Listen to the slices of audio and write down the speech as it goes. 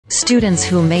Students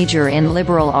who major in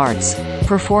liberal arts,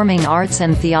 performing arts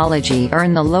and theology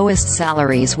earn the lowest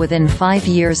salaries within 5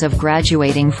 years of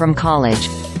graduating from college,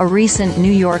 a recent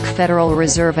New York Federal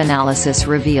Reserve analysis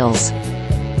reveals.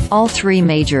 All three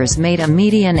majors made a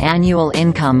median annual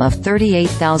income of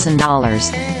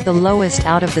 $38,000, the lowest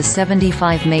out of the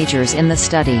 75 majors in the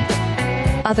study.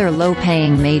 Other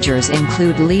low-paying majors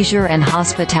include leisure and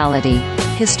hospitality,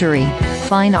 history,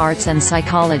 fine arts and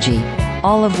psychology,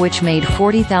 all of which made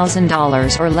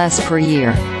 $40,000 or less per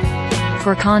year.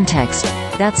 For context,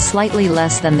 that's slightly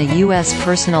less than the U.S.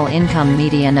 personal income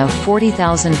median of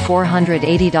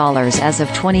 $40,480 as of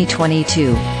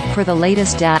 2022, per the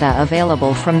latest data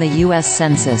available from the U.S.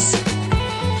 Census.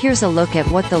 Here's a look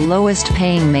at what the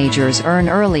lowest-paying majors earn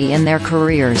early in their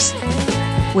careers.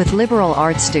 With liberal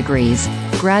arts degrees,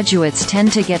 graduates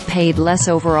tend to get paid less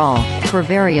overall, for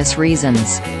various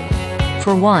reasons.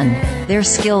 For one, their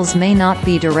skills may not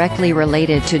be directly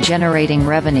related to generating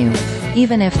revenue,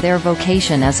 even if their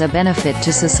vocation is a benefit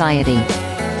to society.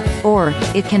 Or,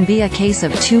 it can be a case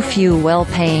of too few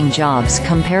well-paying jobs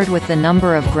compared with the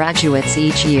number of graduates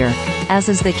each year, as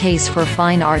is the case for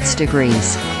fine arts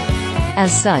degrees.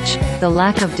 As such, the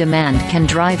lack of demand can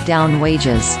drive down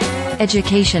wages.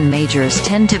 Education majors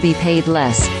tend to be paid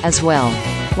less, as well.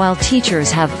 While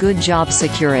teachers have good job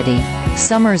security,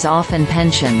 summers often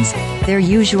pensions, they're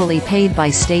usually paid by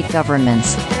state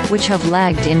governments, which have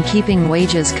lagged in keeping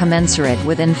wages commensurate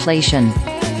with inflation.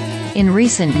 In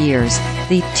recent years,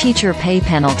 the teacher pay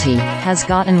penalty has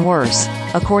gotten worse,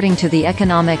 according to the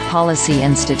Economic Policy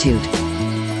Institute.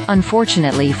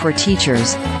 Unfortunately for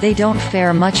teachers, they don't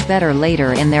fare much better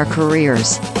later in their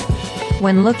careers.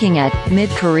 When looking at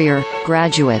mid-career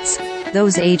graduates,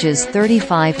 those ages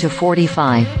 35 to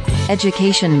 45,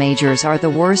 education majors are the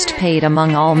worst paid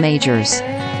among all majors.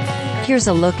 Here's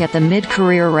a look at the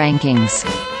mid-career rankings.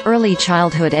 Early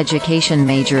childhood education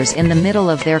majors in the middle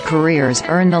of their careers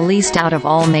earn the least out of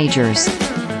all majors.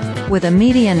 With a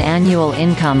median annual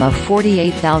income of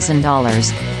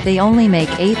 $48,000, they only make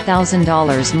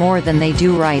 $8,000 more than they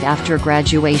do right after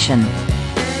graduation.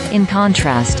 In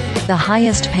contrast, the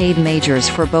highest-paid majors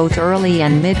for both early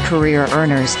and mid-career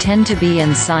earners tend to be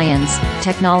in science,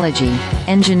 technology,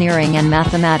 engineering and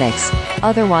mathematics,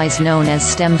 otherwise known as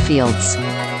STEM fields.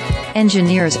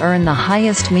 Engineers earn the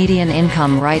highest median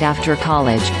income right after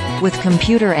college, with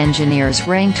computer engineers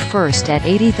ranked first at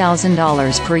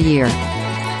 $80,000 per year.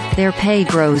 Their pay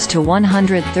grows to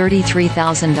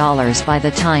 $133,000 by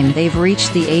the time they've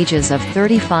reached the ages of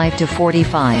 35 to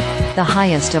 45, the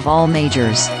highest of all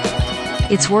majors.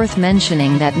 It's worth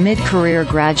mentioning that mid-career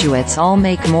graduates all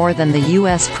make more than the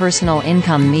U.S. personal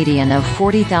income median of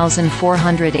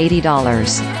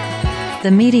 $40,480. The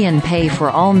median pay for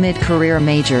all mid-career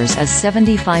majors is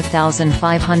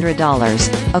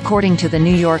 $75,500, according to the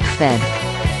New York Fed.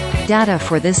 Data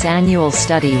for this annual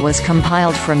study was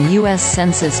compiled from U.S.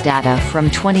 Census data from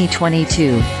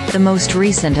 2022, the most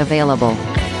recent available.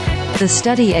 The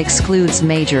study excludes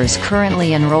majors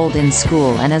currently enrolled in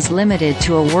school and is limited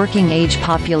to a working-age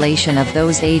population of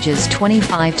those ages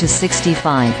 25 to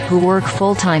 65 who work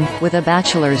full-time, with a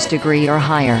bachelor's degree or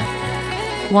higher.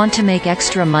 Want to make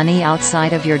extra money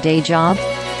outside of your day job?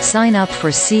 Sign up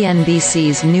for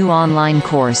CNBC's new online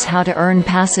course How to Earn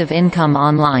Passive Income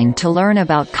Online to learn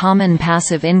about common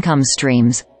passive income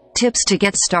streams, tips to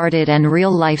get started and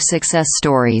real-life success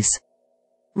stories.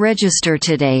 Register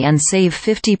today and save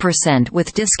 50%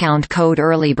 with discount code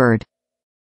EARLYBIRD.